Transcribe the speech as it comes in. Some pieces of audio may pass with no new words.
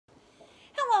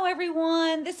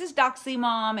everyone, this is Doxy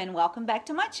Mom and welcome back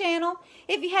to my channel.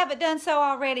 If you haven't done so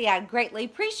already, I'd greatly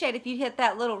appreciate if you hit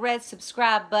that little red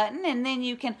subscribe button, and then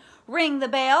you can ring the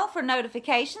bell for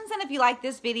notifications, and if you like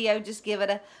this video, just give it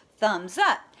a thumbs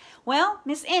up. Well,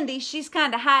 Miss Indy, she's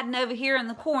kind of hiding over here in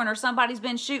the corner. Somebody's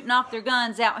been shooting off their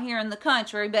guns out here in the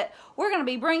country, but we're going to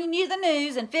be bringing you the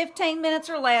news in 15 minutes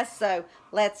or less, so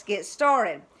let's get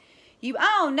started. You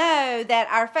all know that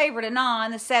our favorite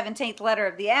anon, the 17th letter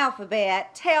of the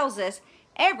alphabet, tells us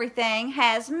everything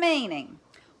has meaning.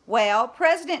 Well,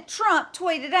 President Trump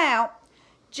tweeted out,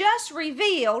 just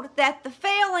revealed that the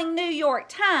failing New York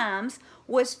Times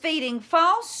was feeding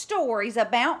false stories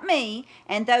about me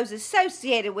and those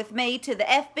associated with me to the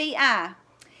FBI.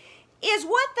 Is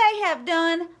what they have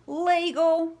done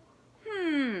legal?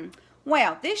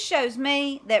 Well, this shows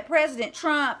me that President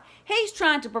Trump, he's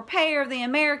trying to prepare the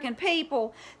American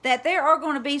people that there are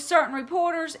going to be certain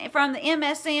reporters from the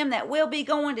MSM that will be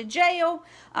going to jail,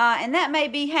 and that may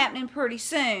be happening pretty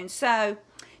soon. So,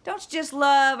 don't you just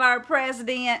love our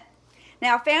president?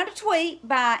 Now, I found a tweet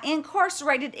by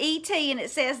Incarcerated ET, and it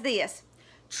says this: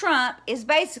 Trump is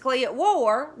basically at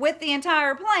war with the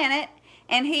entire planet,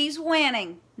 and he's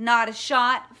winning. Not a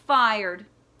shot fired.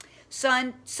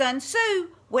 Sun Tzu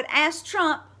would ask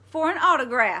Trump for an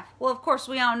autograph. Well, of course,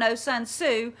 we all know Sun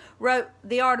Tzu wrote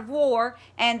The Art of War,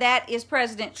 and that is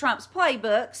President Trump's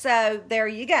playbook, so there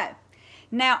you go.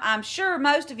 Now, I'm sure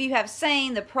most of you have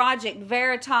seen the Project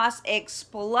Veritas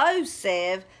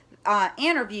explosive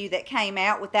interview that came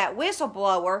out with that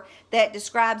whistleblower that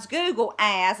describes Google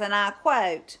as, and I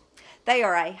quote, "They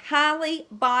are a highly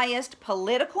biased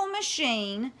political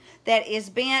machine that is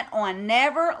bent on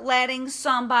never letting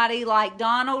somebody like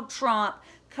Donald Trump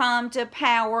come to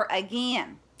power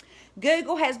again."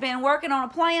 Google has been working on a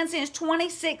plan since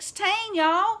 2016,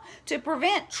 y'all, to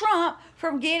prevent Trump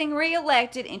from getting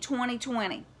reelected in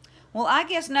 2020. Well, I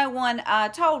guess no one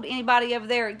told anybody over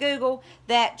there at Google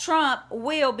that Trump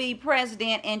will be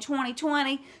president in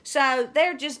 2020, so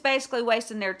they're just basically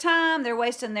wasting their time, they're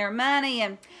wasting their money,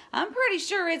 and I'm pretty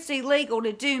sure it's illegal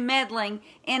to do meddling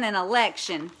in an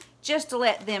election, just to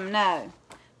let them know.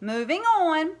 Moving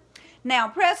on. Now,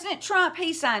 President Trump,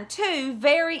 he signed two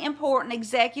very important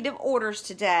executive orders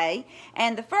today,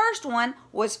 and the first one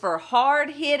was for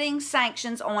hard-hitting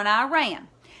sanctions on Iran.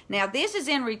 Now, this is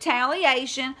in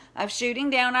retaliation of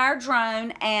shooting down our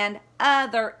drone and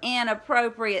other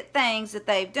inappropriate things that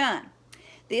they've done.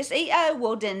 This EO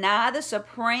will deny the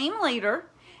Supreme Leader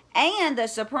and the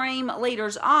Supreme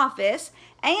Leader's office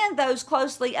and those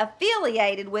closely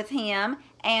affiliated with him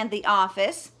and the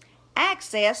office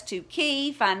access to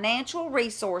key financial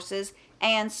resources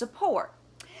and support.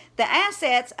 The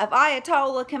assets of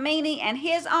Ayatollah Khamenei and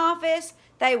his office,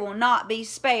 they will not be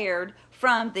spared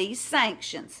from these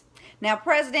sanctions. Now,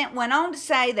 President went on to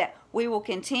say that we will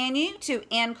continue to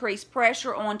increase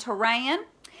pressure on Tehran.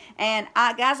 And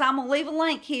guys, I'm going to leave a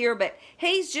link here, but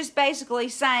he's just basically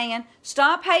saying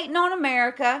stop hating on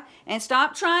America and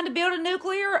stop trying to build a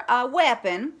nuclear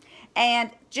weapon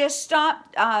and just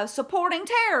stop supporting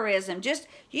terrorism. Just,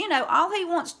 you know, all he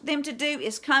wants them to do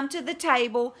is come to the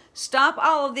table, stop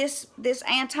all of this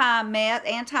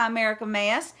anti-America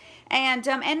mess, and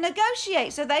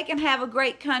negotiate so they can have a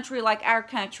great country like our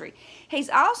country. He's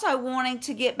also wanting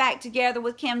to get back together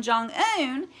with Kim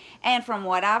Jong-un, and from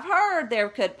what I've heard, there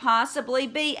could possibly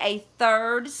be a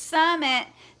third summit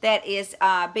that is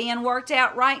being worked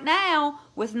out right now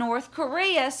with North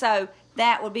Korea, so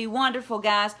that would be wonderful,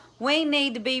 guys. We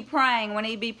need to be praying. We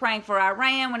need to be praying for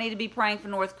Iran. We need to be praying for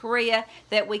North Korea,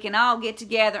 that we can all get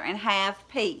together and have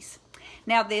peace.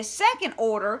 Now, this second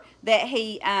order that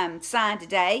he signed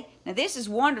today, now this is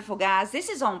wonderful, guys. This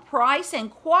is on price and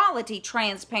quality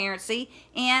transparency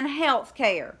in health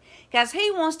care. Guys,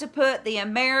 he wants to put the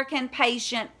American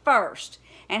patient first,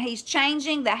 and he's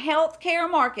changing the health care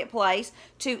marketplace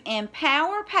to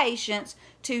empower patients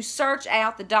to search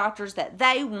out the doctors that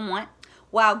they want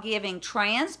while giving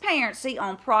transparency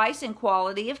on price and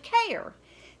quality of care.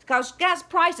 Because, guys,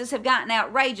 prices have gotten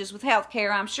outrageous with health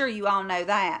care. I'm sure you all know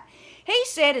that. He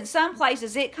said in some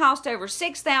places it cost over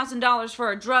 $6,000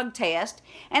 for a drug test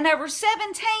and over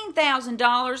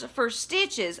 $17,000 for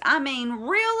stitches. I mean,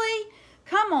 really?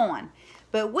 Come on.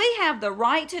 But we have the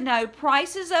right to know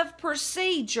prices of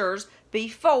procedures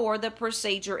before the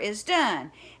procedure is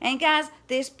done. And guys,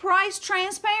 this price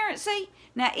transparency,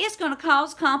 now it's going to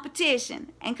cause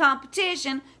competition, and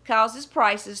competition causes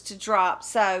prices to drop.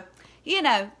 So, you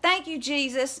know, thank you,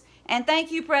 Jesus, and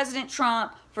thank you, President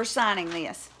Trump, for signing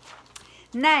this.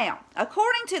 Now,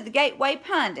 according to the Gateway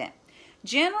Pundit,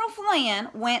 General Flynn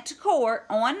went to court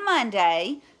on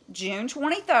Monday June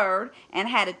 23rd, and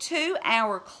had a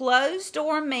 2-hour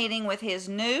closed-door meeting with his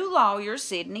new lawyer,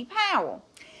 Sidney Powell.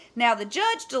 Now, the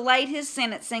judge delayed his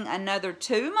sentencing another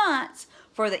 2 months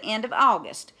for the end of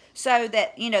August so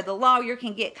that, the lawyer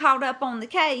can get caught up on the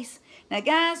case. Now,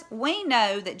 guys, we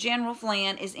know that General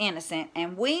Flynn is innocent,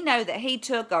 and we know that he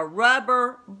took a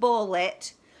rubber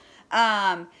bullet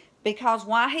because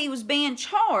while he was being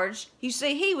charged, you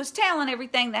see, he was telling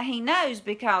everything that he knows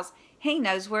because he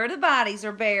knows where the bodies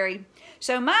are buried.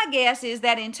 So my guess is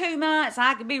that in 2 months,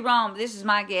 I could be wrong, but this is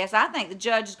my guess, I think the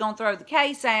judge is going to throw the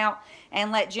case out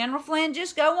and let General Flynn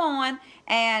just go on.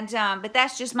 And but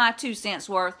that's just my 2 cents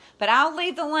worth. But I'll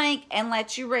leave the link and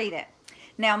let you read it.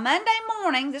 Now,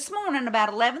 this morning,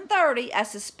 about 11:30, a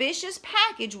suspicious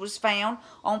package was found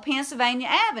on Pennsylvania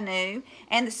Avenue,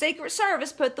 and the Secret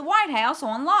Service put the White House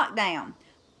on lockdown.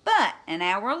 But an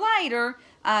hour later,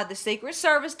 the Secret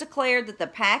Service declared that the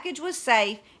package was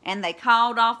safe, and they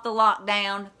called off the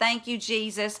lockdown. Thank you,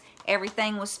 Jesus.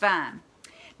 Everything was fine.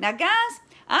 Now, guys,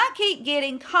 I keep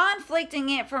getting conflicting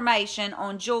information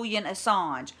on Julian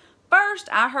Assange. First,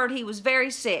 I heard he was very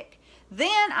sick.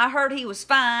 Then I heard he was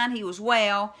fine, he was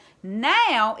well.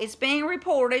 Now it's being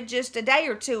reported just a day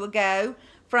or 2 ago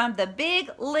from the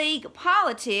big league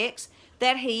politics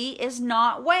that he is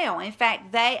not well. In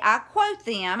fact, I quote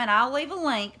them, and I'll leave a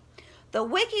link. The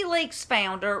WikiLeaks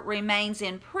founder remains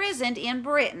imprisoned in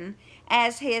Britain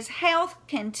as his health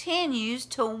continues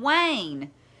to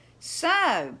wane.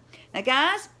 So, now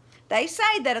guys, they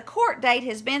say that a court date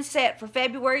has been set for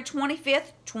February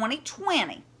 25th,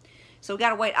 2020. So we got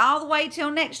to wait all the way till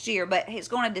next year, but he's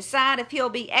going to decide if he'll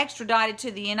be extradited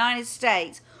to the United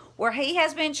States, where he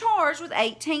has been charged with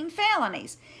 18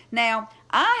 felonies. Now,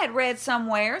 I had read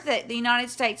somewhere that the United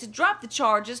States had dropped the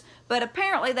charges, but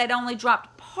apparently they'd only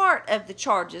dropped part of the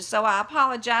charges, so I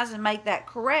apologize and make that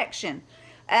correction.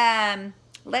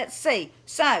 Let's see.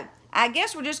 So, I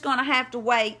guess we're just going to have to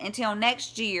wait until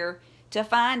next year to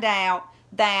find out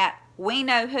that we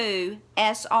know who,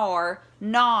 SR,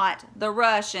 not the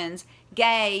Russians,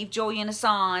 gave Julian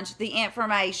Assange the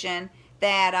information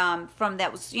that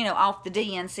was off the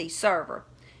DNC server.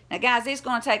 Now, guys, it's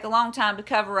going to take a long time to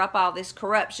cover up all this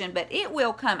corruption, but it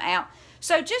will come out.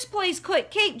 So just please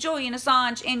keep Julian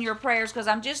Assange in your prayers, because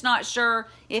I'm just not sure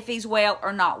if he's well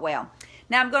or not well.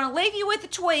 Now, I'm going to leave you with a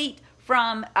tweet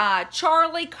from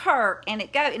Charlie Kirk, and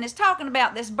it's talking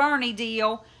about this Bernie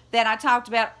deal that I talked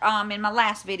about in my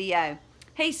last video.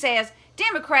 He says,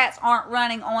 Democrats aren't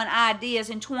running on ideas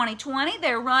in 2020.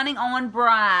 They're running on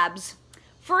bribes.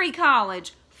 Free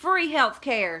college, free health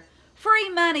care, free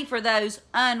money for those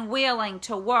unwilling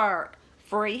to work,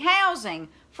 free housing,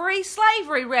 free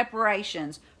slavery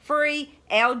reparations, free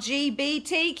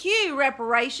LGBTQ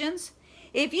reparations.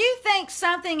 If you think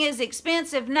something is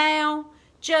expensive now,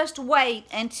 just wait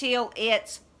until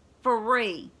it's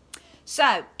free.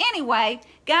 So, anyway,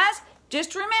 guys,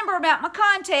 just remember about my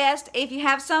contest. If you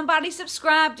have somebody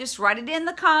subscribed, just write it in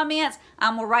the comments.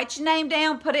 I'm going to write your name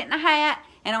down, put it in a hat,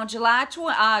 and on July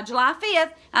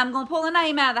 5th, I'm going to pull a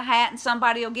name out of the hat, and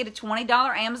somebody will get a $20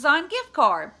 Amazon gift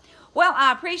card. Well,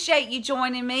 I appreciate you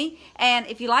joining me, and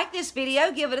if you like this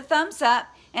video, give it a thumbs up.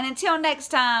 And until next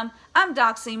time, I'm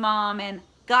Doxy Mom, and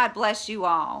God bless you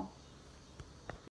all.